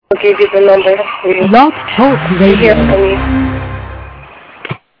I'll give you the number. Love Talk Radio.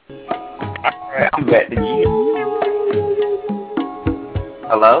 Alright, I'm back to you.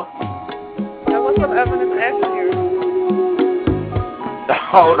 Hello? Yeah, what's up, Evan? It's Ashley here.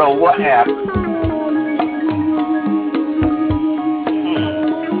 Oh no, what happened?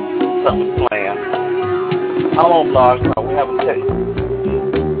 Something's playing. How long, Blog? We haven't checked.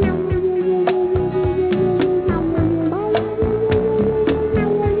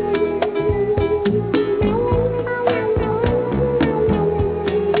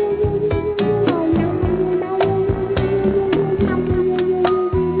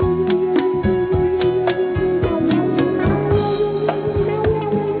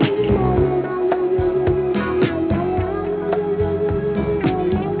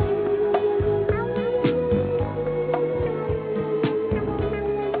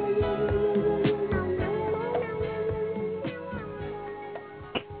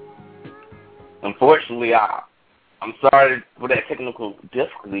 Unfortunately, I'm sorry for that technical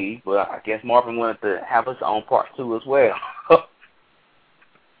difficulty, but I guess Marvin wanted to have his own part two as well.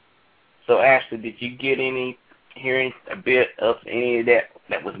 So, Ashley, did you get hearing a bit of any of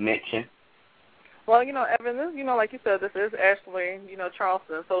that was mentioned? Well, Evan, this, like you said, this is Ashley,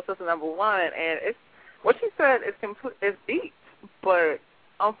 Charleston, Soul Sister number 1, and it's what you said is deep, but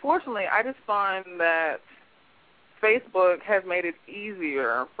unfortunately, I just find that Facebook has made it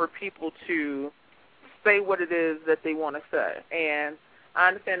easier for people to say what it is that they want to say. And I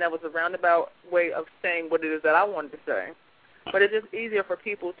understand that was a roundabout way of saying what it is that I wanted to say. But it's just easier for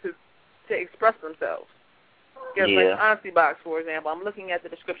people to express themselves. Like Honesty Box, for example. I'm looking at the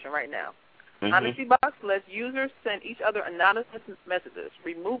description right now. Mm-hmm. Honesty Box lets users send each other anonymous messages,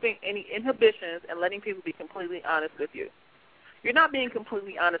 removing any inhibitions and letting people be completely honest with you. You're not being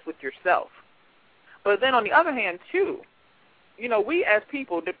completely honest with yourself. But then on the other hand, too, we as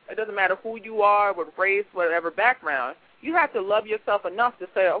people, it doesn't matter who you are, what race, whatever background, you have to love yourself enough to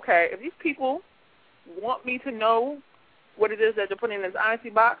say, okay, if these people want me to know what it is that they're putting in this honesty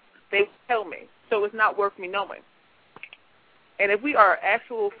box, they tell me. So it's not worth me knowing. And if we are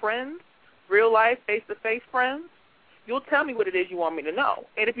actual friends, real life, face-to-face friends, you'll tell me what it is you want me to know.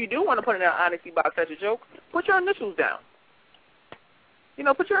 And if you do want to put in an honesty box as a joke, put your initials down.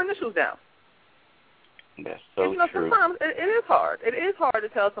 Put your initials down. That's so true. Sometimes it is hard. It is hard to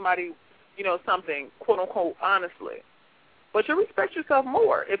tell somebody, something, quote unquote, honestly. But you respect yourself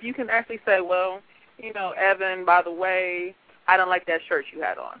more if you can actually say, well, Evan, by the way, I don't like that shirt you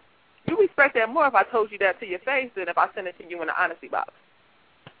had on. You respect that more if I told you that to your face than if I sent it to you in an honesty box.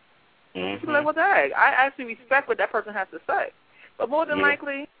 Mm-hmm. You're like, well, dang, I actually respect what that person has to say. But more than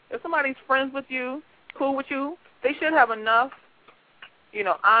likely, if somebody's friends with you, cool with you, they should have enough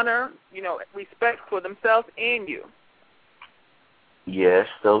honor, respect for themselves and you. Yes,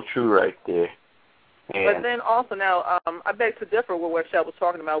 so true right there. And but then also now, I beg to differ with what Shell was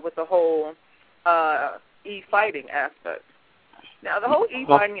talking about with the whole e-fighting aspect. Now, the whole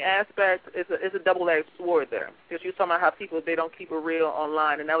e-fighting aspect is a double-edged sword there. Because you're talking about how people, they don't keep it real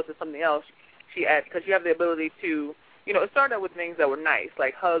online, and that was just something else she added. Because you have the ability to, it started out with things that were nice,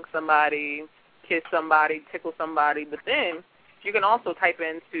 like hug somebody, kiss somebody, tickle somebody, but then you can also type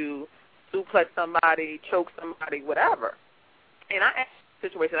into suplex somebody, choke somebody, whatever. And I had a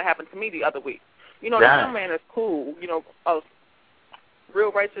situation that happened to me the other week. The young man is cool, a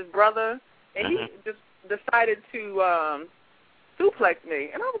real righteous brother, and he just decided to suplex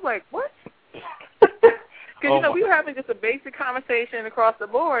me. And I was like, what? Because, we were having just a basic conversation across the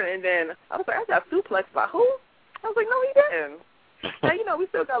board, and then I was like, I got suplexed by who? I was like, no, he didn't. Now, we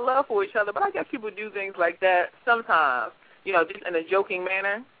still got love for each other, but I guess people do things like that sometimes. Just in a joking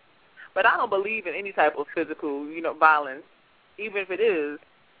manner. But I don't believe in any type of physical, violence, even if it is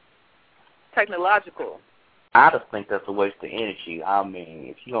technological. I just think that's a waste of energy. I mean,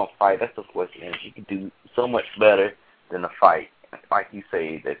 if you're going to fight, that's just a waste of energy. You can do so much better than a fight. Like you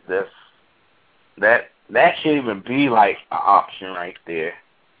say, that shouldn't even be like an option right there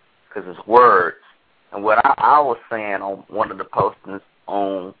because it's words. And what I was saying on one of the postings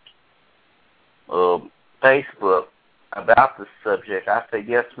on Facebook, about the subject, I say,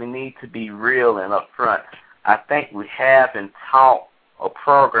 yes, we need to be real and upfront. I think we have been taught or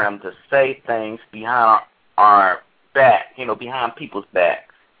programmed to say things behind our back, behind people's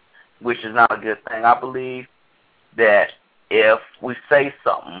backs, which is not a good thing. I believe that if we say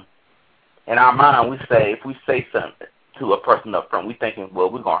something, in our mind, if we say something to a person up front, we're thinking,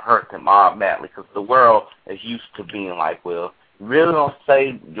 well, we're going to hurt them automatically because the world is used to being like, well, really don't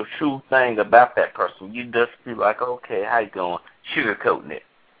say the true thing about that person. You just be like, okay, how you going? Sugarcoating it.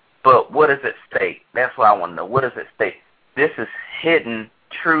 But what does it state? That's what I want to know. What does it state? This is hidden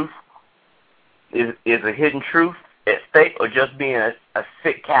truth is a hidden truth at stake, or just being a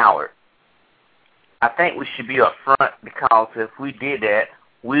sick coward? I think we should be upfront, because if we did that,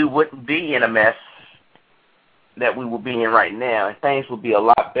 we wouldn't be in a mess that we would be in right now, and things would be a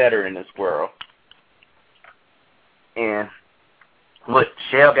lot better in this world. And what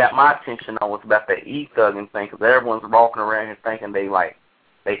Shell got my attention on was about that e-thugging thing, because everyone's walking around here thinking they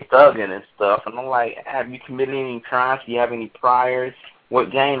thugging and stuff. And I'm like, have you committed any crimes? Do you have any priors?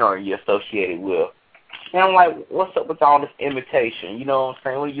 What gang are you associated with? And I'm like, what's up with all this imitation? You know what I'm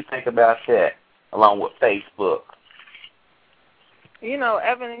saying? What do you think about that, along with Facebook? You know,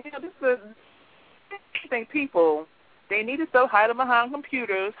 Evan, this is, I think people, they need to start hiding behind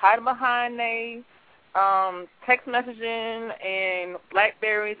computers, hiding behind their text messaging and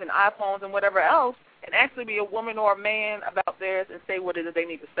Blackberries and iPhones and whatever else, and actually be a woman or a man about theirs and say what it is they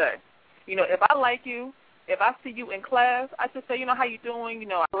need to say. You know, if I like you, if I see you in class, I just say, how you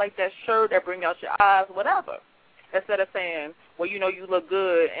doing? I like that shirt, that bring out your eyes, whatever. Instead of saying, well, you look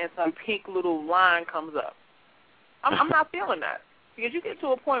good, and some pink little line comes up. I'm not feeling that. Because you get to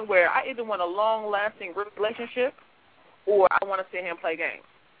a point where I either want a long-lasting relationship or I want to sit here and play games.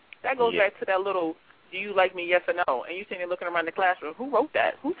 That goes back to that little, do you like me, yes or no? And you sitting there looking around the classroom, who wrote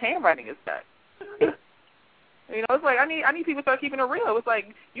that? Whose handwriting is that? It's like I need people to start keeping it real. It's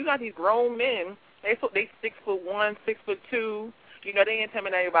like you got these grown men, they 6'1", 6'2", they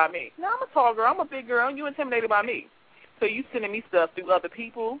intimidated by me. No, I'm a tall girl, I'm a big girl, and you intimidated by me. So you sending me stuff through other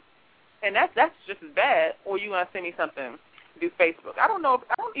people, and that's just as bad, or you gonna send me something through Facebook. I don't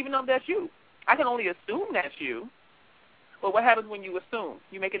even know if that's you. I can only assume that's you. But what happens when you assume?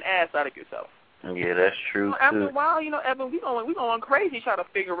 You make an ass out of yourself. Yeah, that's true, after a while, Evan, we going crazy trying to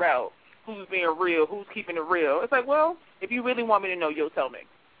figure out who's being real, who's keeping it real. It's like, well, if you really want me to know, you'll tell me.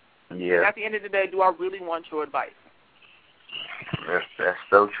 Yeah. And at the end of the day, do I really want your advice? That's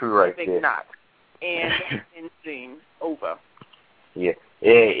so true right there. I think not. And scene over. Yeah.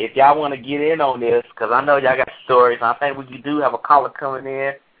 If y'all want to get in on this, because I know y'all got stories, and I think we do have a caller coming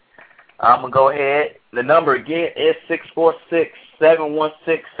in. I'm going to go ahead. The number again is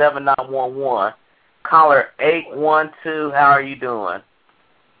 646-716-7911. Caller 812, how are you doing?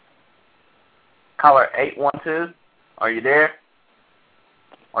 Caller 812, are you there?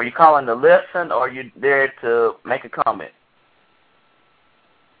 Are you calling to listen, or are you there to make a comment?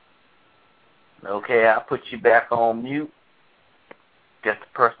 Okay, I'll put you back on mute. Guess the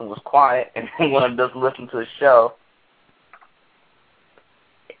person was quiet and wanted to just listen to the show.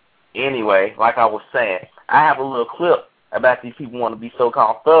 Anyway, like I was saying, I have a little clip about these people want to be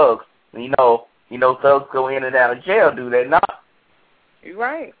so-called thugs. And thugs go in and out of jail, do they not? You're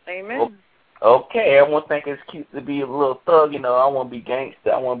right. Amen. Okay, everyone think it's cute to be a little thug. I want to be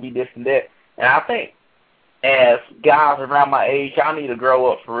gangster. I want to be this and that. And I think as guys around my age, y'all need to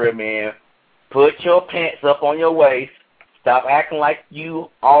grow up for real, man. Put your pants up on your waist. Stop acting like you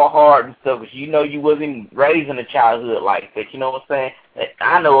all hard and stuff, because you wasn't raised in a childhood like that. You know what I'm saying?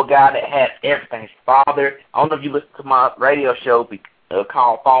 I know a guy that had everything. His father, I don't know if you listen to my radio show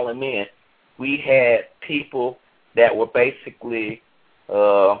called Fallen Men. We had people that were basically,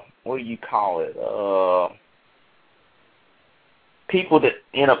 what do you call it? People that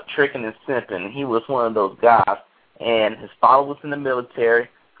end up tricking and simping. He was one of those guys. And his father was in the military,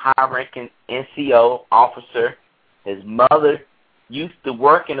 high-ranking NCO officer. His mother used to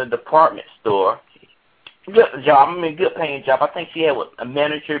work in a department store. Good job. Good paying job. I think she had a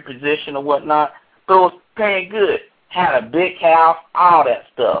manager position or whatnot. But it was paying good. Had a big house, all that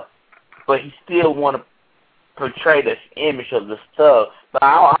stuff. But he still want to portray this image of the thug. But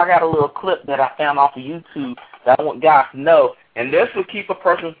I got a little clip that I found off of YouTube that I want guys to know. And this will keep a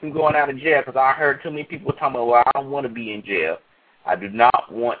person from going out of jail, because I heard too many people talking about, well, I don't want to be in jail. I do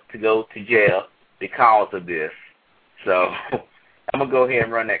not want to go to jail because of this. So I'm going to go ahead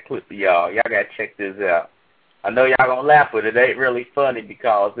and run that clip for y'all. Y'all got to check this out. I know y'all going to laugh, but it ain't really funny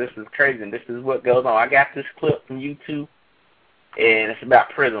because this is crazy and this is what goes on. I got this clip from YouTube, and it's about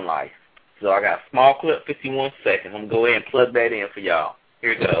prison life. So I got a small clip, 51 seconds. I'm going to go ahead and plug that in for y'all.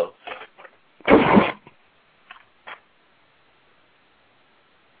 Here it goes.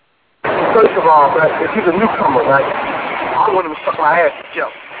 First of all, if he's a newcomer, right, I want him to suck my ass to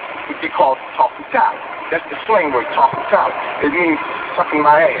jail. What they call talking top. That's the slang word, talking top. It means sucking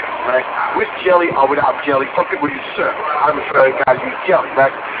my ass, right? With jelly or without jelly. Some people use syrup. I prefer guys use jelly,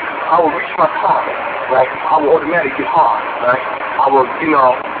 right? I will reach my top, right? I will automatically get hard, right? I will,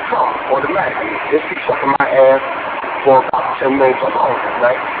 come automatically. If he's sucking my ass for about 10 minutes alone,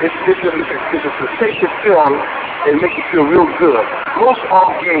 right? It's a sensation feeling. It makes you feel real good. Most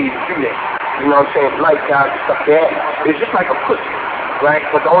all gays do that. You know what I'm saying? Like guys stuff their ass. It's just like a pussy. right?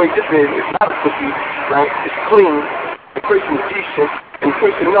 But the only difference is it's not a pussy, right? It's clean, the person is decent, and the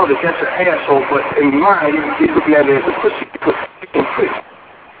person knows that that's an asshole, but in mind, he's looking at it as a pussy because he can quit.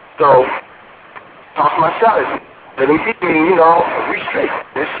 So, toss my salad. Let him beat me, you know, restrict.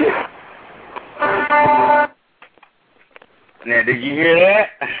 That's it. Now, did you hear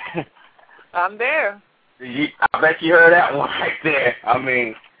that? I'm there. I bet you heard that one right there. I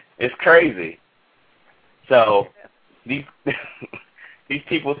mean, it's crazy. So these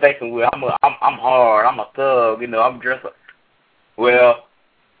people thinking, well, I'm hard, I'm a thug, you know, I'm dressed up. Well,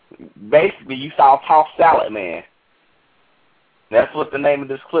 basically, you saw Toss Salad Man. That's what the name of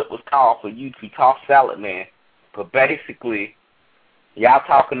this clip was called for YouTube, Toss Salad Man. But basically, y'all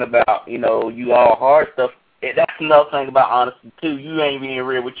talking about, you know, you all hard stuff. That's another thing about honesty, too. You ain't being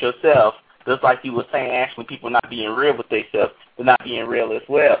real with yourself. Just like you were saying, actually, people not being real with themselves, they're not being real as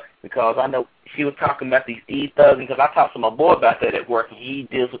well. Because I know she was talking about these e-thugging, because I talked to my boy about that at work, and he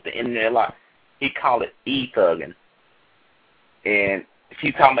deals with the internet a lot. He called it e-thugging. And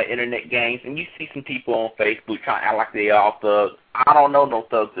she's talking about internet games, and you see some people on Facebook trying to act like they all thugs. I don't know no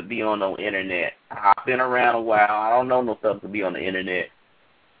thugs to be on no internet. I've been around a while. I don't know no thugs to be on the internet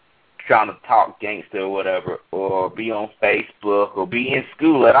trying to talk gangster or whatever, or be on Facebook, or be in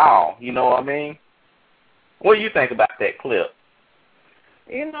school at all. You know what I mean? What do you think about that clip?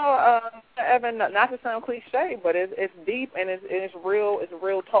 You know, Evan, not to sound cliche, but it's deep and it's real. It's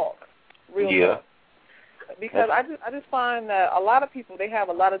real talk. Real talk. Because I just find that a lot of people, they have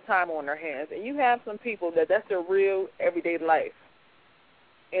a lot of time on their hands, and you have some people that's their real everyday life.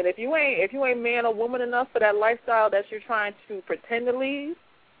 And if you ain't man or woman enough for that lifestyle that you're trying to pretend to lead,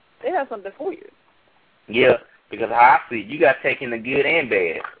 they have something for you. Yeah, because how I see it, you got to take in the good and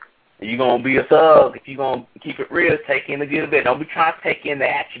bad. If you're going to be a thug, if you're going to keep it real, take in the good and bad. Don't be trying to take in the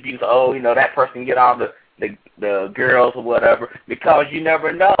attributes, oh, you know, that person get all the girls or whatever, because you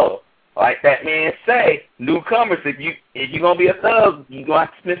never know. Like that man say, newcomers, if you're going to be a thug, you're going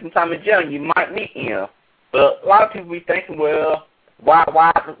to have to spend some time in jail, and you might meet him. But a lot of people be thinking, well, why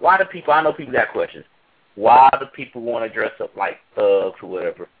do people, I know people got questions, why do people want to dress up like thugs or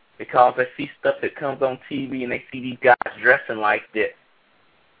whatever? Because they see stuff that comes on TV, and they see these guys dressing like that,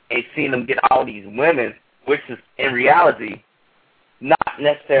 and seeing them get all these women, which is, in reality, not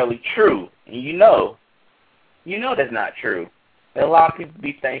necessarily true. And you know that's not true. And a lot of people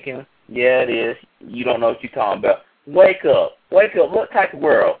be thinking, yeah, it is. You don't know what you're talking about. Wake up. What type of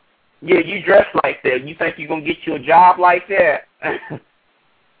world? Yeah, you dress like that. You think you're going to get you a job like that?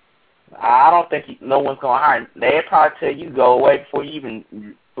 I don't think no one's going to hire you. They'll probably tell you go away before you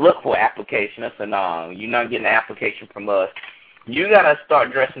even look for an application. I said, no, you're not getting an application from us. You got to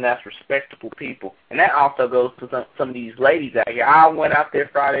start dressing as respectable people. And that also goes to some of these ladies out here. I went out there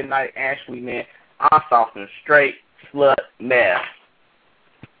Friday night, Ashley, man. I saw some straight slut mess.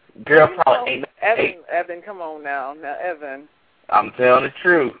 Girl probably ain't. Evan, come on now. Now, Evan. I'm telling the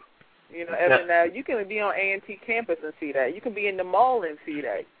truth. You know, Evan, now, you can be on A&T campus and see that. You can be in the mall and see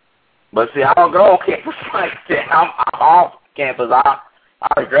that. But see, I don't go on campus like that. I'm off campus. I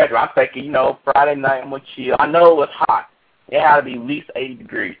graduate. I'm thinking, you know, Friday night, I'm going to chill. I know it was hot. It had to be at least 80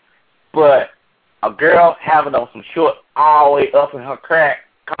 degrees. But a girl having on some shorts all the way up in her crack,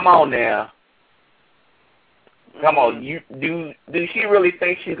 come on now. Come on, do she really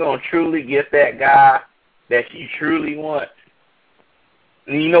think she's going to truly get that guy that she truly wants?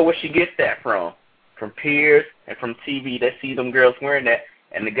 And you know where she gets that from? From peers and from TV. They see them girls wearing that,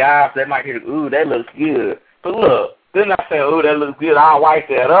 and the guys, they might hear, ooh, that looks good. But look, they're not saying, ooh, that looks good, I'll wipe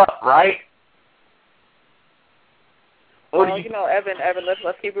that up, right? Well, you know, Evan,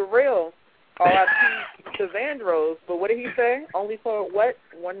 let's keep it real. R.I.P. to Vandross, but what did he say? Only for what?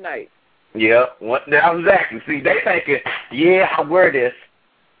 One night. Yeah, exactly. See, they thinking, yeah, I wear this,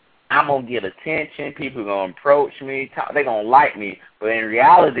 I'm going to get attention, people are going to approach me, they're going to like me. But in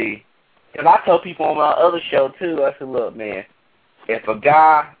reality, because I tell people on my other show, too, I said, look, man, if a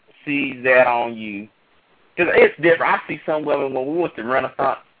guy sees that on you, because it's different. I see some women, when we went to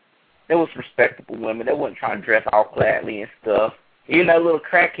Renaissance, there was respectable women. They wasn't trying to dress all gladly and stuff. Even that little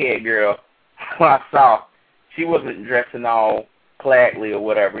crackhead girl who I saw, she wasn't dressing all gladly or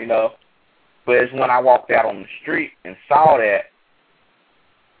whatever, you know. But it's when I walked out on the street and saw that,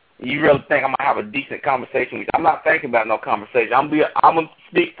 you really think I'm going to have a decent conversation with you. I'm not thinking about no conversation. I'm going to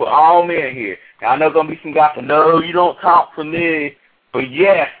speak for all men here. And I know there's going to be some guys that, no, you don't talk for me. But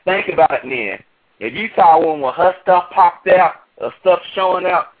yes, think about it, man. If you saw a woman with her stuff popped out or stuff showing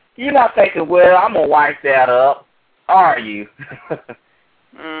out, you're not thinking, well, I'm going to wipe that up, are you?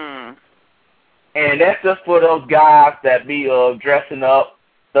 And that's just for those guys that be dressing up,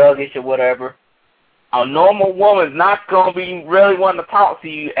 thuggish or whatever. a normal woman's not going to be really wanting to talk to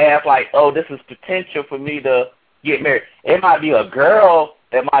you as like, oh, this is potential for me to get married. It might be a girl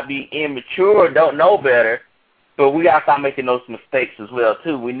that might be immature, don't know better, but we got to start making those mistakes as well,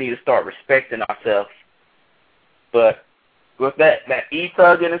 too. We need to start respecting ourselves. But with that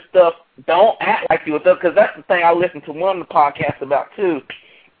e-thugging and stuff, don't act like you a thug, because that's the thing I listened to one of the podcasts about, too.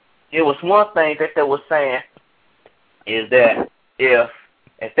 It was one thing that they were saying is that if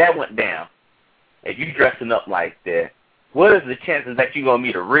that went down, if you dressing up like that, what is the chances that you're going to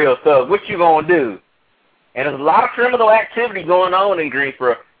meet a real thug? What you going to do? And there's a lot of criminal activity going on in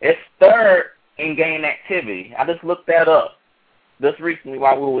Greensboro. It's third in gang activity. I just looked that up just recently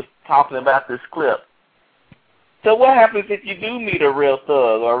while we was talking about this clip. So what happens if you do meet a real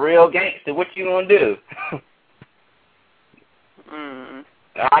thug or a real gangster? What you going to do?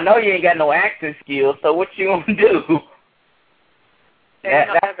 I know you ain't got no acting skills, so what you going to do?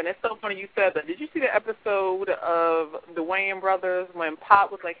 Evan, it's so funny you said that. Did you see the episode of the Wayans Brothers when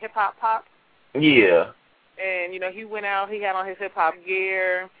Pop was like hip-hop Pop? Yeah. And, he went out, he had on his hip-hop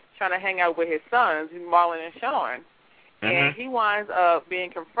gear, trying to hang out with his sons, Marlon and Sean. Mm-hmm. And he winds up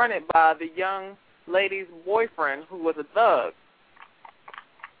being confronted by the young lady's boyfriend who was a thug.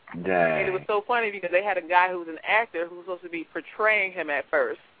 Dang. And it was so funny because they had a guy who was an actor who was supposed to be portraying him at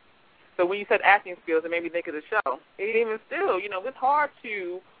first. So when you said acting skills, it made me think of the show. And even still, it's hard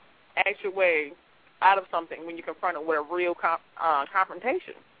to act your way out of something when you're confronted with a real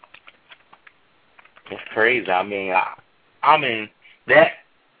confrontation. It's crazy. I mean, that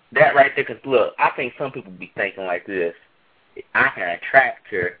right there, because, look, I think some people be thinking like this. I can attract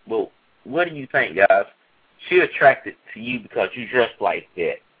her. Well, what do you think, guys? She attracted to you because you dress like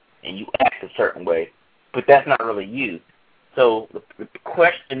that and you act a certain way, but that's not really you. So the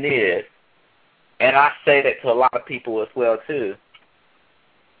question is, and I say that to a lot of people as well, too,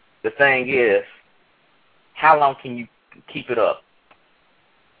 the thing is, how long can you keep it up?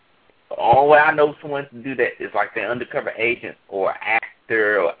 The only way I know someone to do that is like the undercover agent or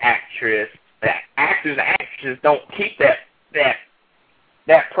actor or actress. That actors and actresses don't keep that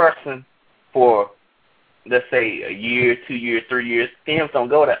person for, let's say, a year, 2 years, 3 years. Films don't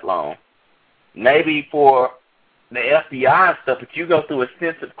go that long. Maybe for the FBI and stuff, but you go through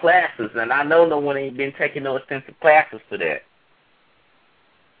extensive classes, and I know no one ain't been taking no extensive classes for that.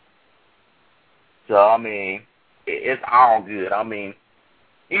 So, I mean, it's all good. I mean,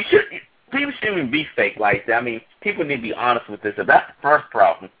 people shouldn't even be fake like that. I mean, people need to be honest with this. That's the first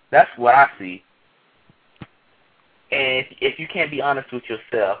problem. That's what I see. And if you can't be honest with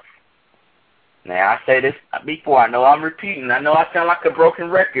yourself, now I say this before, I know I'm repeating, I know I sound like a broken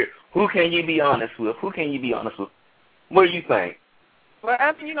record. Who can you be honest with? Who can you be honest with? What do you think? Well,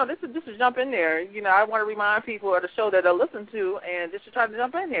 Evan, just to jump in there, I want to remind people of the show that they'll listen to, and just to try to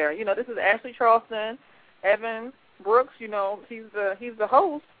jump in there. This is Ashley Charleston, Evan Brooks. He's the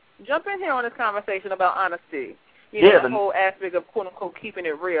host. Jump in here on this conversation about honesty. The whole aspect of quote unquote keeping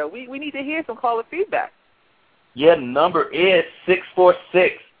it real. We need to hear some caller feedback. Yeah, the number is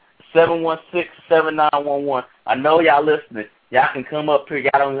 646-716-7911. I know y'all listening. Y'all can come up here.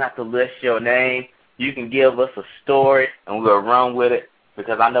 Y'all don't have to list your name. You can give us a story, and we'll run with it,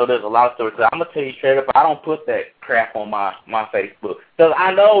 because I know there's a lot of stories. I'm going to tell you straight up, I don't put that crap on my Facebook, because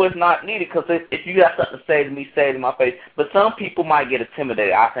I know it's not needed, because if you got something to say to me, say it in my face. But some people might get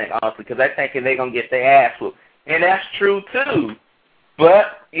intimidated, I think, honestly, because they're thinking they're going to get their ass whooped. And that's true, too.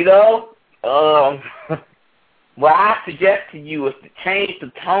 But, what I suggest to you is to change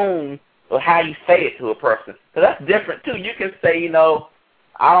the tone of how you say it to a person. So that's different, too. You can say,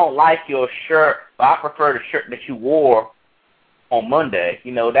 I don't like your shirt, but I prefer the shirt that you wore on Monday.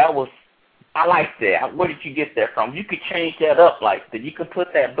 I like that. Where did you get that from? You could change that up like that. You can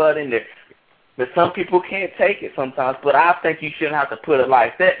put that but in there. But some people can't take it sometimes. But I think you shouldn't have to put it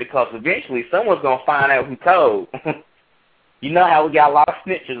like that, because eventually someone's going to find out who told. You know how we got a lot of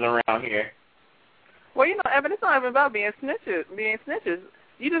snitches around here. Well, Evan, it's not even about being snitches.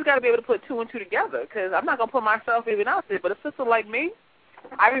 You just got to be able to put two and two together, because I'm not going to put myself even out there. But a sister like me,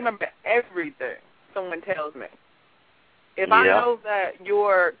 I remember everything someone tells me. If I know that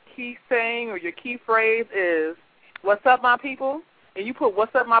your key saying or your key phrase is, "What's up, my people?" and you put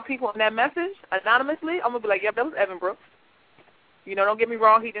 "What's up, my people" in that message anonymously, I'm going to be like, yep, that was Evan Brooks. Don't get me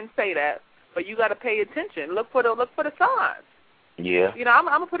wrong, he didn't say that. But you got to pay attention. Look for the signs. Yeah. I'm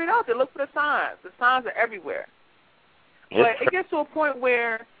going to put it out there. Look for the signs. The signs are everywhere. But it gets to a point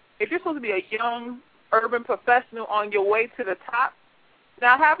where if you're supposed to be a young urban professional on your way to the top,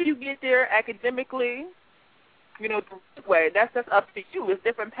 now however you get there academically, the right way, that's up to you. It's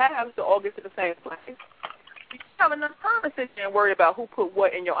different paths to all get to the same place. You have enough time to sit there and worry about who put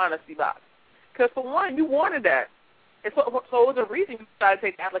what in your honesty box. Because, for one, you wanted that. And so it was a reason you decided to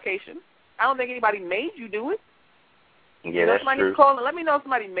take the application. I don't think anybody made you do it. Yeah, that's true. Call and let me know if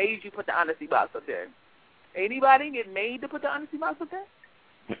somebody made you put the honesty box up there. Anybody get made to put the honesty box up there?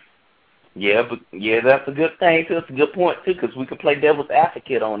 Yeah, but that's a good thing too. It's a good point too, because we can play devil's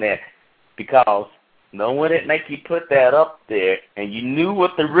advocate on that. Because no one that make you put that up there, and you knew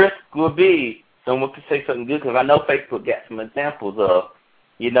what the risk would be, someone could say something good. Because I know Facebook got some examples of,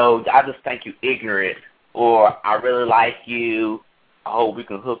 I just think you ignorant, or I really like you. I hope we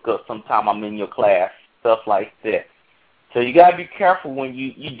can hook up sometime. I'm in your class, stuff like that. So you gotta be careful when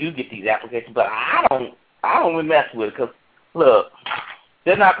you do get these applications. But I don't really mess with it, because look,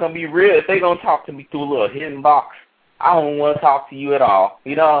 they're not gonna be real if they're gonna talk to me through a little hidden box. I don't want to talk to you at all.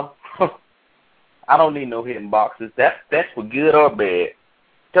 I don't need no hidden boxes. That's for good or bad.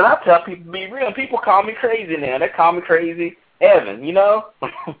 Cause I tell people to be real. People call me crazy now. They call me Crazy Evan.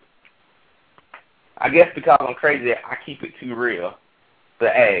 I guess because I'm crazy, I keep it too real.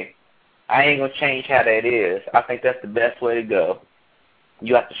 But hey, I ain't gonna change how that is. I think that's the best way to go.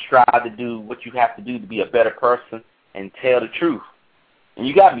 You have to strive to do what you have to do to be a better person and tell the truth. And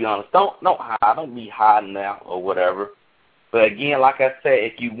you gotta be honest. Don't hide. Don't be hiding now or whatever. But again, like I said,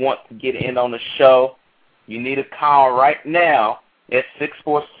 if you want to get in on the show, you need to call right now at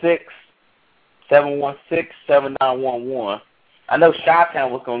 646-716-7911. I know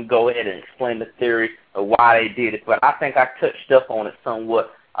Chi-Town was going to go ahead and explain the theory of why they did it, but I think I touched up on it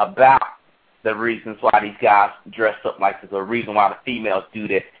somewhat about the reasons why these guys dress up like this, or the reason why the females do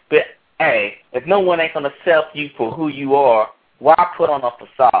that. But, hey, if no one ain't going to accept you for who you are, why put on a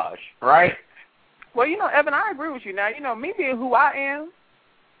facade, right? Well, Evan, I agree with you. Now, me being who I am,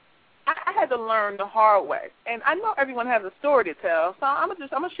 I had to learn the hard way. And I know everyone has a story to tell, so I'm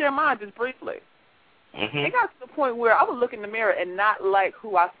gonna share mine just briefly. Mm-hmm. It got to the point where I would look in the mirror and not like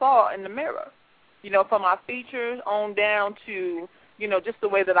who I saw in the mirror. From my features on down to, just the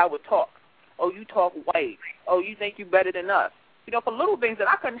way that I would talk. Oh, you talk white. Oh, you think you're better than us. For little things that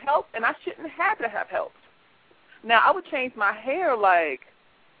I couldn't help and I shouldn't have to have helped. Now, I would change my hair like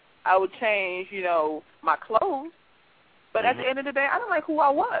I would change, my clothes. But at the end of the day, I didn't like who I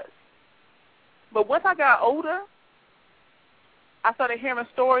was. But once I got older, I started hearing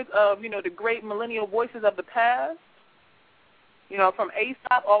stories of, the great millennial voices of the past, from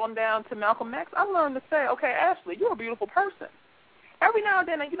Aesop all down to Malcolm X. I learned to say, okay, Ashley, you're a beautiful person. Every now and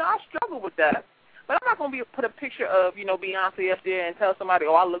then, I struggle with that. But I'm not going to put a picture of, Beyonce up there and tell somebody,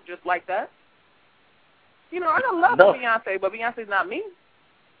 oh, I look just like that. I don't love Beyonce, but Beyonce's not me.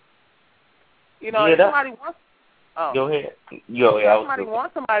 If somebody wants... Go ahead. If somebody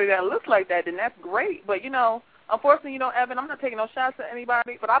wants somebody that looks like that, then that's great. But, unfortunately, Evan, I'm not taking no shots at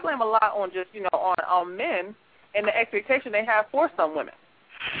anybody, but I blame a lot on just, on men and the expectation they have for some women.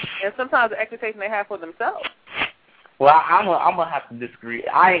 And sometimes the expectation they have for themselves. Well, I'm gonna have to disagree.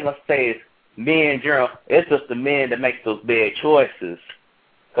 I ain't going to say it's men in general. It's just the men that make those bad choices.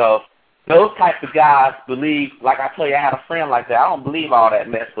 Because those types of guys believe, like I tell you, I had a friend like that. I don't believe all that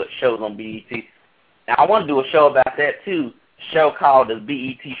mess with shows on BET. Now, I want to do a show about that, too, a show called Does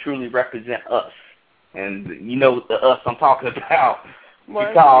BET Truly Represent Us? And you know the us I'm talking about.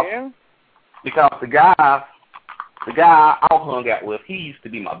 Because the guy I hung out with, he used to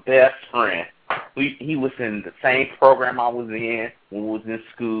be my best friend. He was in the same program I was in when we was in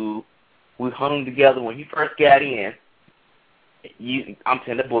school. We hung together when he first got in. I'm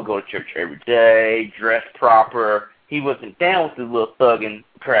telling that boy go to church every day, dressed proper. He wasn't down with the little thugging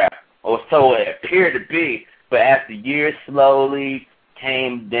crap, or so it appeared to be. But as the years slowly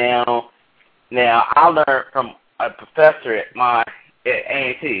came down, now I learned from a professor at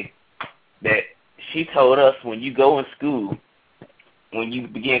A&T that she told us when you go in school, when you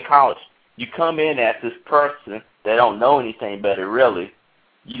begin college, you come in as this person that don't know anything better, really.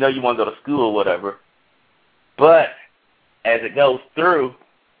 You know you want to go to school or whatever. But as it goes through,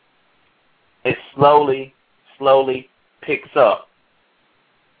 it slowly picks up.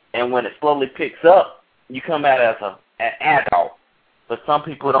 And when it slowly picks up, you come out as an adult. But some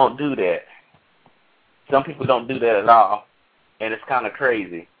people don't do that. Some people don't do that at all. And it's kind of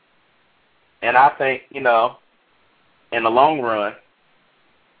crazy. And I think, in the long run,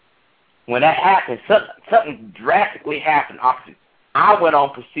 when that happens, something drastically happened. I went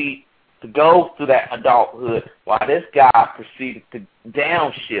on proceed to go through that adulthood while this guy proceeded to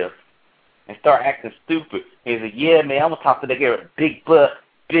downshift and start acting stupid. He said, yeah, man, I'm going to talk to that girl with big butt,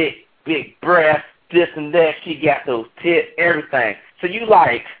 big breasts, this and that. She got those tits, everything. So you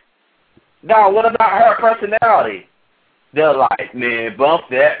like, dog, what about her personality? They're like, man, bump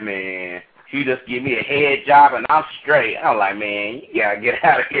that, man. She just give me a head job and I'm straight. I'm like, man, you got to get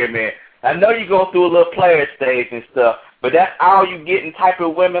out of here, man. I know you go through a little player stage and stuff, but that's all you getting type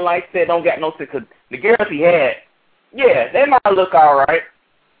of women like that don't got no sense. Cause the girls he had, yeah, they might look all right,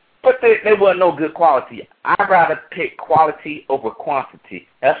 but they weren't no good quality. I'd rather pick quality over quantity.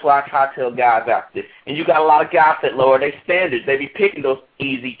 That's why I try to tell guys out there. And you got a lot of guys that lower their standards. They be picking those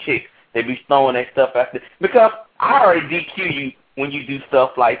easy chicks. They be throwing their stuff out there. Because I already DQ you when you do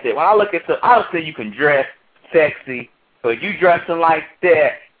stuff like that. When I look at stuff, I would say you can dress sexy, but you dressing like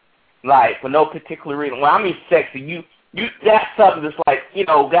that, like for no particular reason. When I mean sexy, you got something that's like, you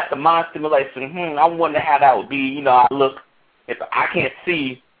know, got the mind stimulation. I wonder how that would be. You know, I look, if I can't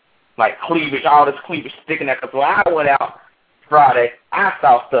see like cleavage, all this cleavage sticking out. Because when I went out Friday, I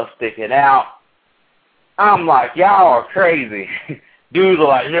saw stuff sticking out. I'm like, y'all are crazy. Dudes are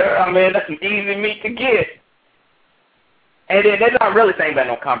like, yeah, man, that's some easy meat to get. And then they're not really thinking about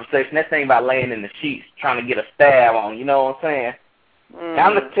no conversation. They're thinking about laying in the sheets, trying to get a stab on, you know what I'm saying? And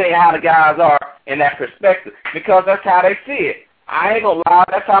I'm going to tell you how the guys are in that perspective, because that's how they see it. I ain't going to lie,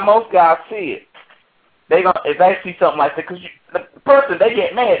 that's how most guys see it. If they see something like that, because the person, they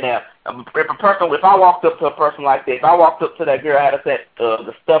get mad now. If I walked up to a person like that, if I walked up to that girl that had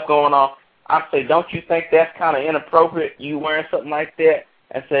the stuff going on, I'd say, don't you think that's kind of inappropriate, you wearing something like that,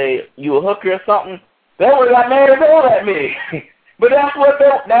 and say, you a hooker or something? They would have got mad as hell at me. But that's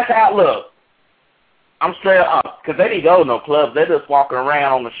how it looks. I'm straight up, because they didn't go to no clubs. They just walking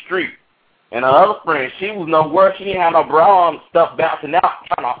around on the street. And her other friend, she was no worse. She didn't have no bra on, stuff bouncing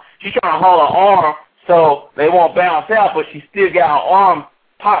out. She's trying to hold her arm so they won't bounce out, but she still got her arm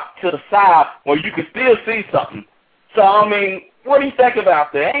popped to the side where you can still see something. So, I mean, what do you think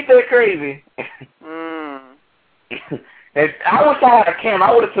about that? Ain't that crazy? And I wish I had a camera.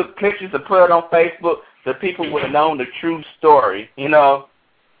 I would have took pictures and put it on Facebook so people would have known the true story, you know.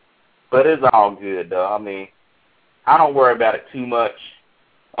 But it's all good, though. I mean, I don't worry about it too much.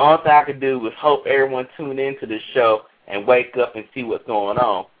 All thing I can do is hope everyone tune into this show and wake up and see what's going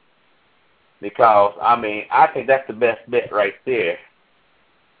on. Because, I mean, I think that's the best bet right there.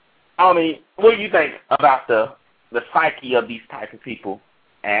 I mean, what do you think about the psyche of these type of people?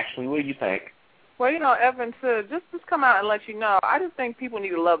 Ashley, what do you think? Well, you know, Evan, to just come out and let you know, I just think people need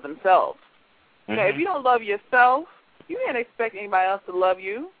to love themselves. You know, if you don't love yourself, you can't expect anybody else to love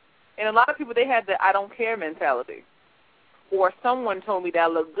you. And a lot of people, they had the I don't care mentality. Or someone told me that I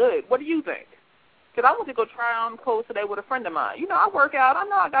look good. What do you think? Because I went to go try on clothes today with a friend of mine. You know, I work out. I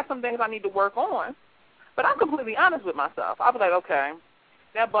know I got some things I need to work on. But I'm completely honest with myself. I was like, okay,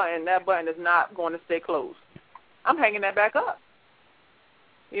 that button is not going to stay closed. I'm hanging that back up.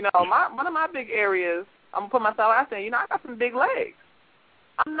 You know, one of my big areas, I'm going to put myself out there, you know, I got some big legs.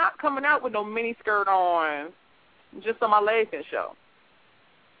 I'm not coming out with no mini skirt on just so my legs can show.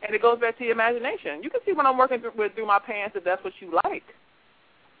 And it goes back to your imagination. You can see when I'm working through my pants if that's what you like.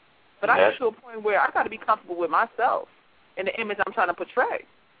 But I get to a point where I got to be comfortable with myself and the image I'm trying to portray.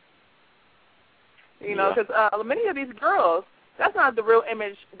 You know, because many of these girls, that's not the real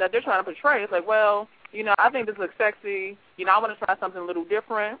image that they're trying to portray. It's like, well, you know, I think this looks sexy. You know, I want to try something a little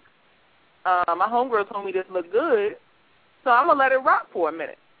different. My homegirl told me this looked good, so I'm going to let it rock for a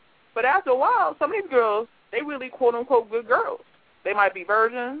minute. But after a while, some of these girls, they really quote-unquote good girls. They might be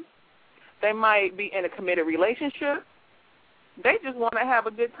virgins. They might be in a committed relationship. They just want to have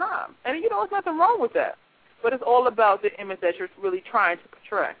a good time. And, you know, there's nothing wrong with that. But it's all about the image that you're really trying to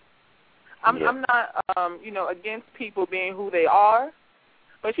portray. I'm not, you know, against people being who they are,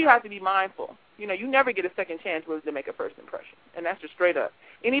 but you have to be mindful. You know, you never get a second chance really to make a first impression, and that's just straight up.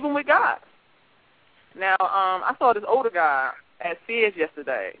 And even with guys. Now, I saw this older guy at Sears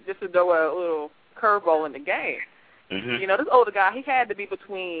yesterday, just to throw a little curveball in the game. You know, this older guy, he had to be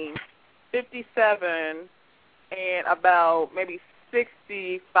between 57 and about maybe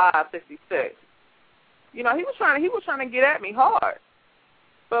 65, 66. You know, he was trying to get at me hard.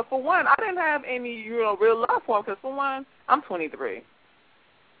 But for one, I didn't have any, you know, real love for him because for one, I'm 23.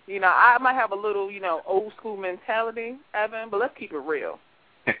 You know, I might have a little, you know, old school mentality, Evan, but let's keep it real.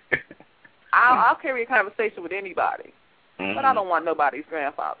 I'll carry a conversation with anybody, but I don't want nobody's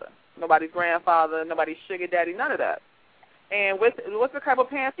grandfather, nobody's sugar daddy, none of that. And what's the type of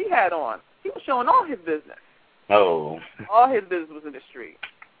pants he had on? He was showing all his business. Oh. All his business was in the street.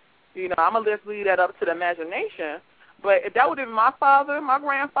 You know, I'm going to just leave that up to the imagination. But if that would have been my father, my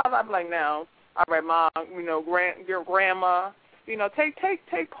grandfather, I'd be like, no. All right, Mom, you know, your grandma, you know, take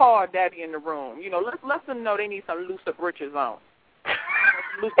Pa or Daddy in the room. You know, let them know they need some looser britches on.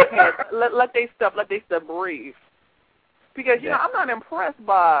 Looser pants. Let they stuff breathe. Because, you know, I'm not impressed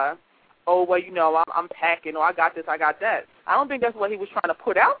by, oh, well, you know, I'm packing, or I got this, I got that. I don't think that's what he was trying to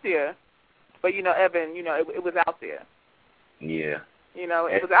put out there. But, you know, Evan, you know, it was out there. Yeah. You know,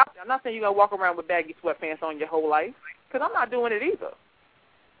 it was out there. I'm not saying you're going to walk around with baggy sweatpants on your whole life, because I'm not doing it either.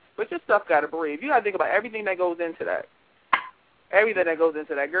 But your stuff got to breathe. You got to think about everything that goes into that. Everything that goes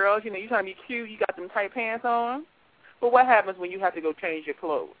into that. Girls, you know, you're trying to be cute, you got them tight pants on. But what happens when you have to go change your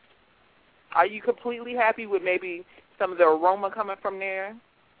clothes? Are you completely happy with maybe some of the aroma coming from there?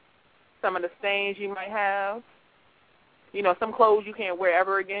 Some of the stains you might have? You know, some clothes you can't wear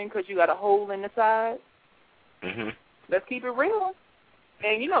ever again because you got a hole in the side? Mm-hmm. Let's keep it real.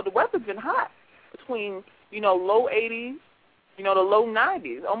 And, you know, the weather's been hot between, you know, low 80s, you know, the low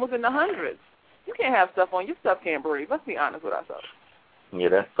 90s, almost in the hundreds. You can't have stuff on. Your stuff can't breathe. Let's be honest with ourselves. Yeah,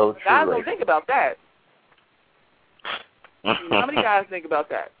 that's so true. Guys don't think about that. How many guys think about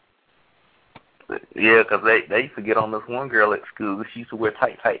that? Yeah, because they used to get on this one girl at school. She used to wear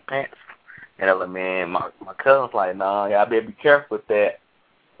tight pants. And I was like, man, my cousin's like, nah, y'all better be careful with that.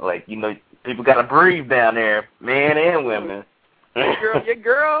 Like, you know, people got to breathe down there, men and women. Your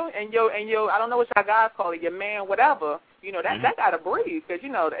girl and your I don't know what y'all guys call it, your man, whatever, you know, that got to breathe because, you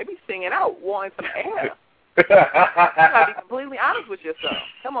know, they be singing out, wanting some air. You got to be completely honest with yourself.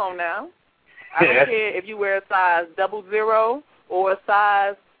 Come on now. I don't care if you wear a size 00 or a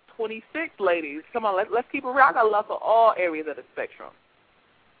size 26, ladies. Come on, let's keep it real. I got love for all areas of the spectrum.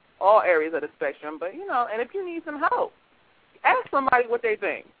 All areas of the spectrum. But, you know, and if you need some help, ask somebody what they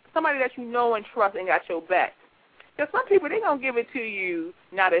think. Somebody that you know and trust and got your back. Because some people, they going to give it to you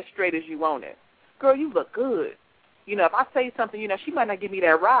not as straight as you want it. Girl, you look good. You know, if I say something, you know, she might not give me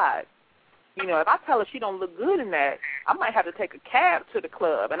that ride. You know, if I tell her she don't look good in that, I might have to take a cab to the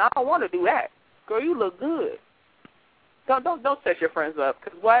club, and I don't want to do that. Girl, you look good. Don't set your friends up,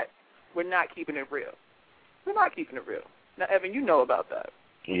 because what? We're not keeping it real. We're not keeping it real. Now, Evan, you know about that.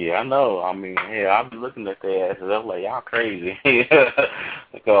 Yeah, I know. I mean, yeah, I'll be looking at their asses. I'm like, y'all crazy.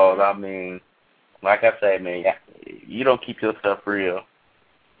 Because, I mean, like I said, man, you don't keep your stuff real.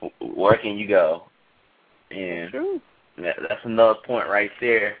 Where can you go? And true. That's another point right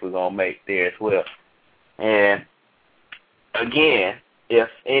there we're going to make there as well. And, again, if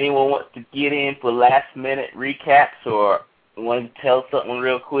anyone wants to get in for last-minute recaps or want to tell something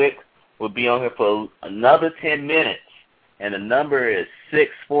real quick, we'll be on here for another 10 minutes. And the number is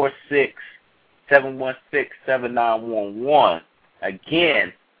 646-716-7911.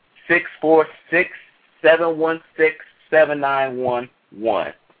 Again,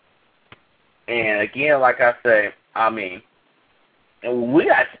 646-716-7911. And again, like I say, I mean, and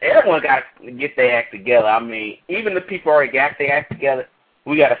everyone got to get their act together. I mean, even the people already got their act together,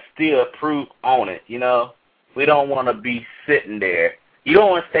 we got to still improve on it, you know. We don't want to be sitting there. You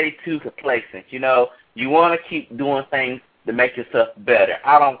don't want to stay too complacent, you know. You want to keep doing things to make yourself better.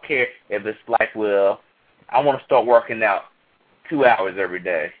 I don't care if it's like, well, I want to start working out 2 hours every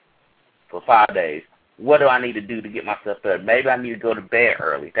day for 5 days. What do I need to do to get myself better? Maybe I need to go to bed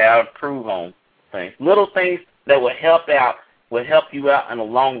early. That'll improve on things. Little things that will help you out in the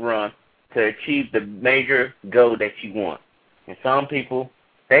long run to achieve the major goal that you want. And some people,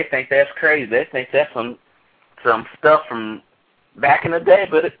 they think that's crazy. They think that's some stuff from back in the day,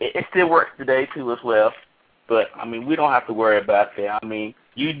 but it still works today too as well. But, I mean, we don't have to worry about that. I mean,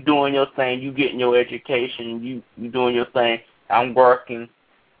 you doing your thing, you getting your education, you doing your thing. I'm working.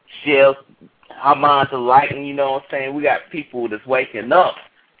 Shells, I'm on to lighting, you know what I'm saying? We got people that's waking up.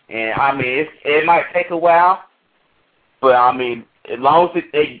 And, I mean, it might take a while, but, I mean, as long as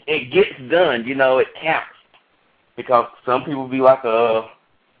it gets done, you know, it counts. Because some people be like,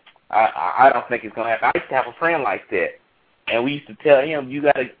 I don't think it's going to happen. I used to have a friend like that. And we used to tell him, you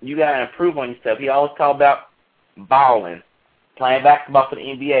gotta improve on yourself. He always talked about balling, playing basketball for the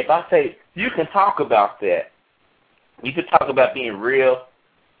NBA. But I say, you can talk about that. You can talk about being real,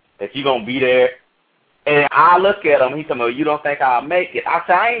 that you're going to be there. And I look at him, he told me, you don't think I'll make it. I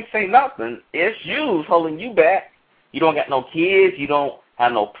said, I ain't saying nothing. It's you holding you back. You don't got no kids. You don't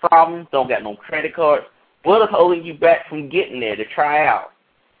have no problems. Don't got no credit cards. What is holding you back from getting there to try out?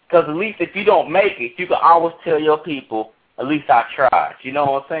 Because at least if you don't make it, you can always tell your people, at least I tried. You know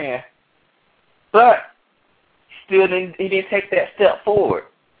what I'm saying? But still, he didn't take that step forward.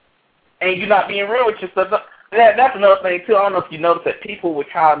 And you're not being real with yourself. That's another thing, too. I don't know if you noticed that people would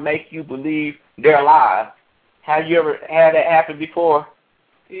try to make you believe they're alive. Have you ever had that happen before?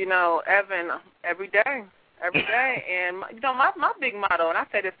 You know, Evan, every day. And, you know, my big motto, and I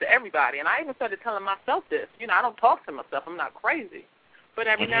say this to everybody, and I even started telling myself this. You know, I don't talk to myself. I'm not crazy. But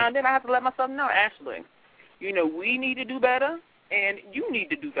every now and then I have to let myself know, Ashley, you know, we need to do better, and you need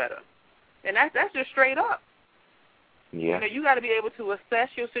to do better. And that's just straight up. Yeah. You know, you got to be able to assess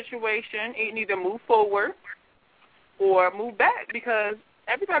your situation and either move forward or move back, because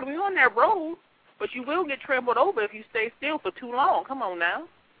everybody, we're on that road. but you will get trampled over if you stay still for too long. Come on now.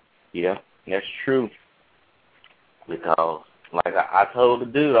 Yeah, that's true. Because, like I told the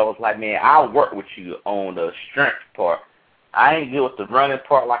dude, I was like, man, I'll work with you on the strength part. I ain't good with the running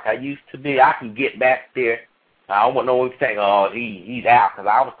part like I used to be. I can get back there. I don't want no one to think, oh, he's out, because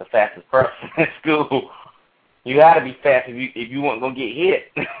I was the fastest person in school. You got to be fast if you weren't going to get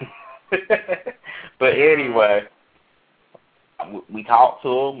hit. But anyway, we talked to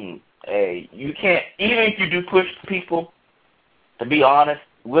him. And, hey, you can't, even if you do push people to be honest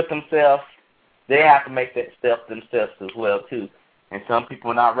with themselves, they have to make that step themselves as well, too. And some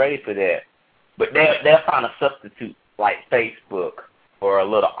people are not ready for that. But they'll find a substitute like Facebook or a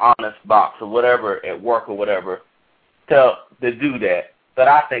little honest box or whatever at work or whatever to do that. But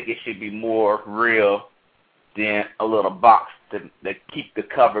I think it should be more real than a little box to keep the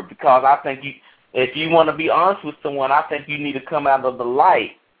cover, because I think if you want to be honest with someone, I think you need to come out of the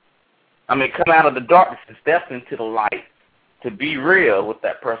light. Come out of the darkness and step into the light to be real with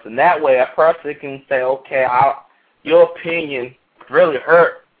that person. That way a person can say, okay, your opinion really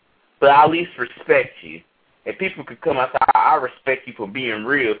hurt, but I at least respect you. If people could come out and say, I respect you for being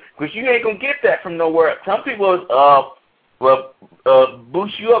real, because you ain't going to get that from nowhere. Some people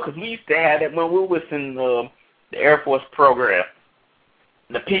boost you up, because we used to have that when we was in the Air Force program.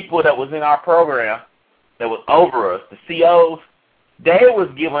 The people that was in our program that was over us, the COs, they was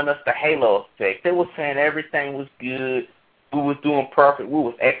giving us the halo effect. They was saying everything was good. We was doing perfect. We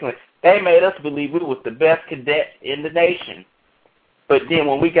was excellent. They made us believe we was the best cadets in the nation. But then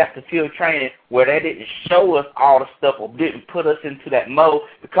when we got to field training where they didn't show us all the stuff or didn't put us into that mode,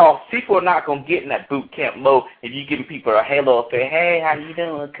 because people are not going to get in that boot camp mode if you giving people a halo effect. Hey, how you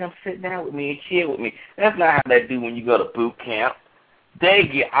doing? Come sit down with me and chill with me. That's not how they do when you go to boot camp. They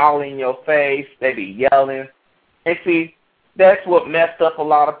get all in your face. They be yelling. And see, that's what messed up a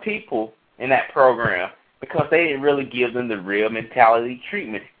lot of people in that program, because they didn't really give them the real mentality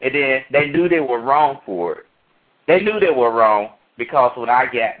treatment. And then they knew they were wrong for it. They knew they were wrong, because when I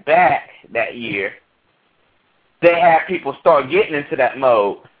got back that year, they had people start getting into that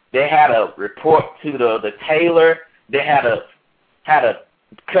mode. They had to report to the tailor. They had to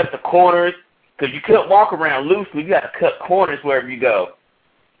cut the corners, because you couldn't walk around loosely. You got to cut corners wherever you go.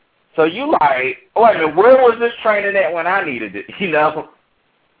 So you like, wait a minute, where was this training at when I needed it, you know?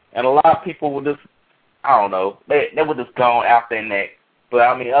 And a lot of people were just, I don't know, they were just gone out their neck. But,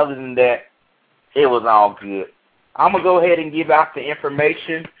 other than that, it was all good. I'm going to go ahead and give out the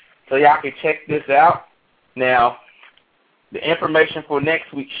information so y'all can check this out. Now, the information for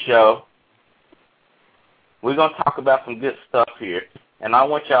next week's show, we're going to talk about some good stuff here. And I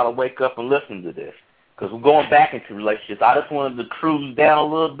want y'all to wake up and listen to this, because we're going back into relationships. I just wanted to cruise down a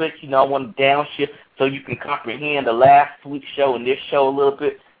little bit. I want to downshift so you can comprehend the last week's show and this show a little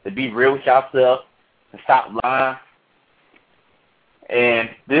bit, to be real with yourself and stop lying. And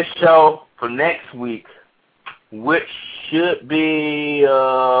this show for next week, which should be,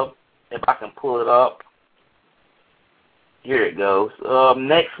 if I can pull it up, here it goes.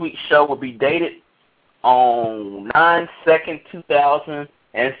 Next week's show will be dated on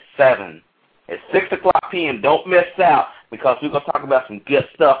 9/2/2007 at 6 o'clock p.m. Don't miss out, because we're going to talk about some good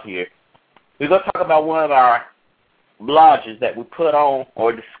stuff here. We're going to talk about one of our blogs that we put on,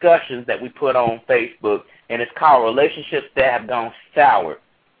 or discussions that we put on Facebook, and it's called Relationships That Have Gone Sour.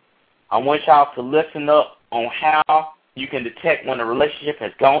 I want y'all to listen up on how you can detect when a relationship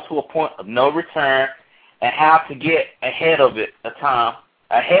has gone to a point of no return, and how to get ahead of time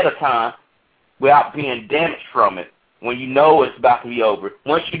without being damaged from it when you know it's about to be over.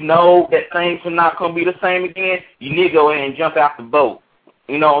 Once you know that things are not going to be the same again, you need to go ahead and jump out the boat.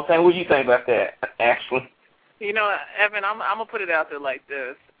 You know what I'm saying? What do you think about that, Ashley? Evan, I'm going to put it out there like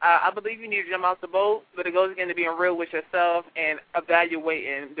this. I believe you need to jump out the boat, but it goes again to being real with yourself and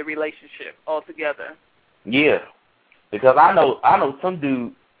evaluating the relationship altogether. Yeah, because I know some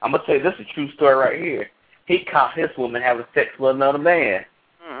dude, I'm going to tell you, this is a true story right here. He caught his woman having sex with another man.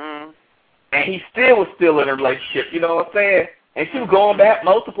 Mm-hmm. And he was still in a relationship, you know what I'm saying? And she was going back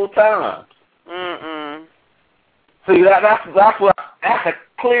multiple times. Mm-mm. See, that's a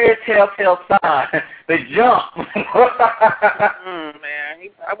clear telltale sign. The jump. Man,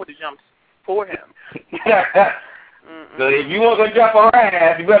 I would have jumped for him. So if you want to jump on her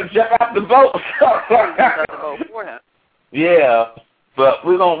ass, you better jump out the boat. For him. Yeah, but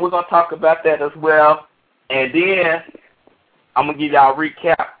we're gonna talk about that as well, and then I'm gonna give y'all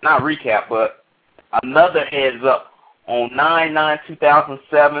not recap, but another heads up on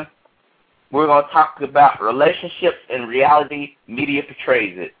 9/9/2007. We're gonna talk about relationships and reality media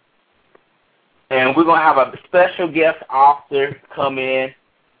portrays it, and we're gonna have a special guest author come in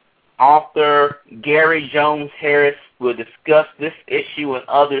author Gary Jones Harris will discuss this issue and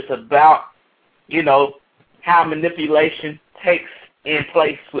others about, how manipulation takes in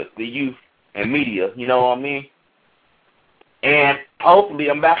place with the youth and media, you know what I mean? And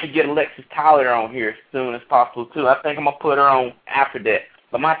hopefully I'm about to get Alexis Tyler on here as soon as possible, too. I think I'm going to put her on after that.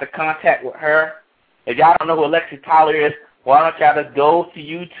 But I'm going to have to contact with her. If y'all don't know who Alexis Tyler is, why don't y'all just go to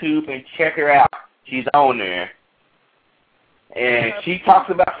YouTube and check her out. She's on there. And she talks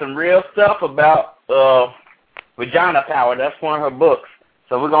about some real stuff about vagina power. That's one of her books.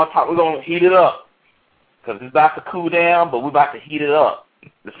 So we're gonna heat it up. Because it's about to cool down, but we're about to heat it up.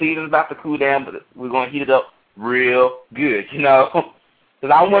 The season's about to cool down, but we're going to heat it up real good, Because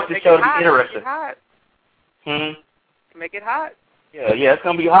I want the show to be interesting. Make it hot. Yeah, it's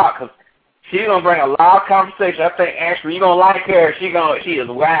going to be hot because she's going to bring a lot of conversation. I think, Ashley, you're going to like her. She is,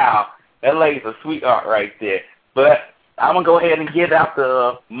 wow. That lady's a sweetheart right there. But I'm going to go ahead and get out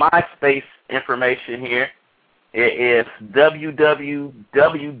the MySpace information here. It is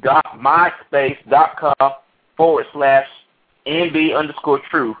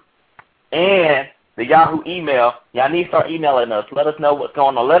www.myspace.com/NB_truth. And the Yahoo email, y'all need to start emailing us. Let us know what's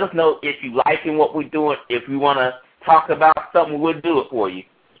going on. Let us know if you liking what we're doing. If we want to talk about something, we'll do it for you.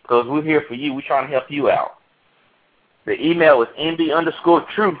 Because we're here for you. We're trying to help you out. The email is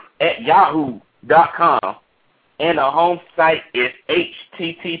nb_truth@yahoo.com. And the home site is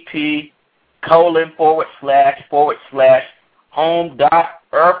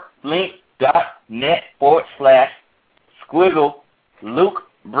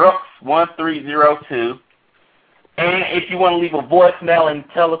Brooks1302. And if you want to leave a voicemail and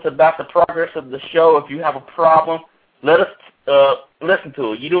tell us about the progress of the show, if you have a problem, let us listen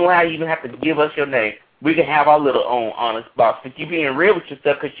to it. You don't even have to give us your name. We can have our little own honest box. But you being real with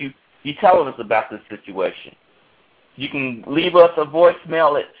yourself because you telling us about this situation. You can leave us a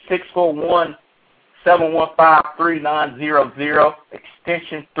voicemail at 641-715-3900,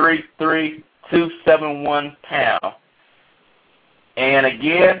 extension 33271#. And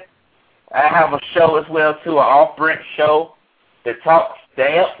again, I have a show as well, too, an off-brand show that helps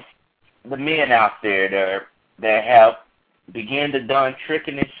the men out there that have begun to done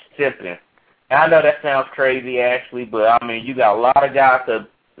tricking and simping. And I know that sounds crazy, Ashley, but, you got a lot of guys that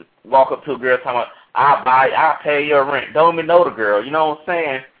walk up to a girl talking about, I'll pay your rent. Don't even know the girl, you know what I'm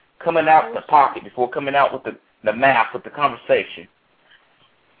saying? Coming out the pocket before coming out with the math, with the conversation.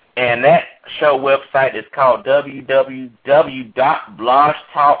 And that show website is called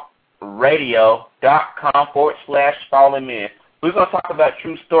www.blogtalkradio.com/Fallen Men. We're going to talk about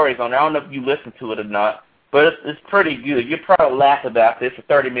true stories on there. I don't know if you listen to it or not, but it's pretty good. You'll probably laugh about this. It's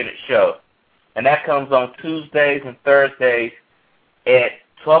a 30-minute show. And that comes on Tuesdays and Thursdays at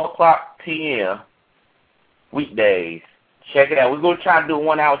 12 o'clock p.m. weekdays. Check it out. We're going to try to do a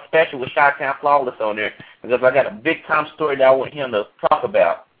 1-hour special with Chi-Town Flawless on there because I got a big-time story that I want him to talk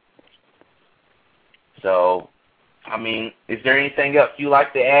about. So, is there anything else you'd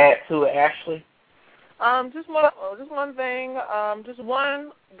like to add to it, Ashley? Just one thing.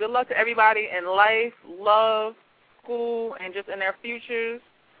 Good luck to everybody in life, love, school, and just in their futures.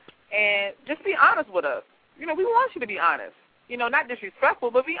 And just be honest with us. We want you to be honest. Not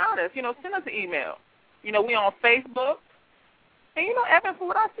disrespectful, but be honest. Send us an email. We on Facebook. And, Evan, from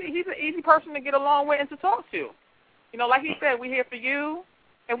what I see, he's an easy person to get along with and to talk to. Like he said, we're here for you,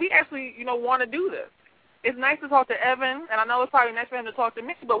 and we actually, want to do this. It's nice to talk to Evan, and I know it's probably nice for him to talk to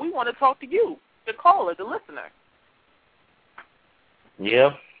me, but we want to talk to you, the caller, the listener.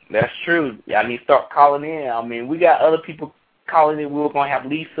 Yeah, that's true. Y'all need to start calling in. We got other people calling in. We were going to have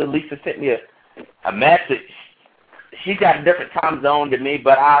Lisa. Lisa sent me a message. She got a different time zone than me,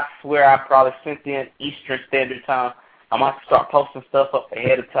 but I swear I probably sent in Eastern Standard Time. I'm going to start posting stuff up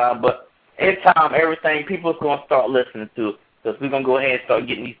ahead of time, but in time, everything, people's going to start listening to it because we're going to go ahead and start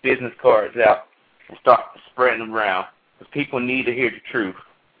getting these business cards out and start spreading them around because people need to hear the truth.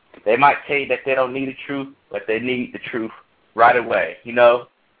 They might tell you that they don't need the truth, but they need the truth right away,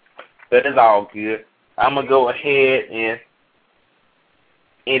 But it's all good. I'm going to go ahead and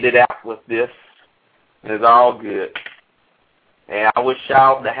end it out with this. It's all good. And I wish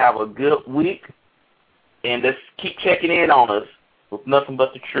y'all to have a good week. And just keep checking in on us with nothing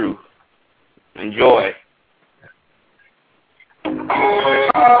but the truth. Enjoy.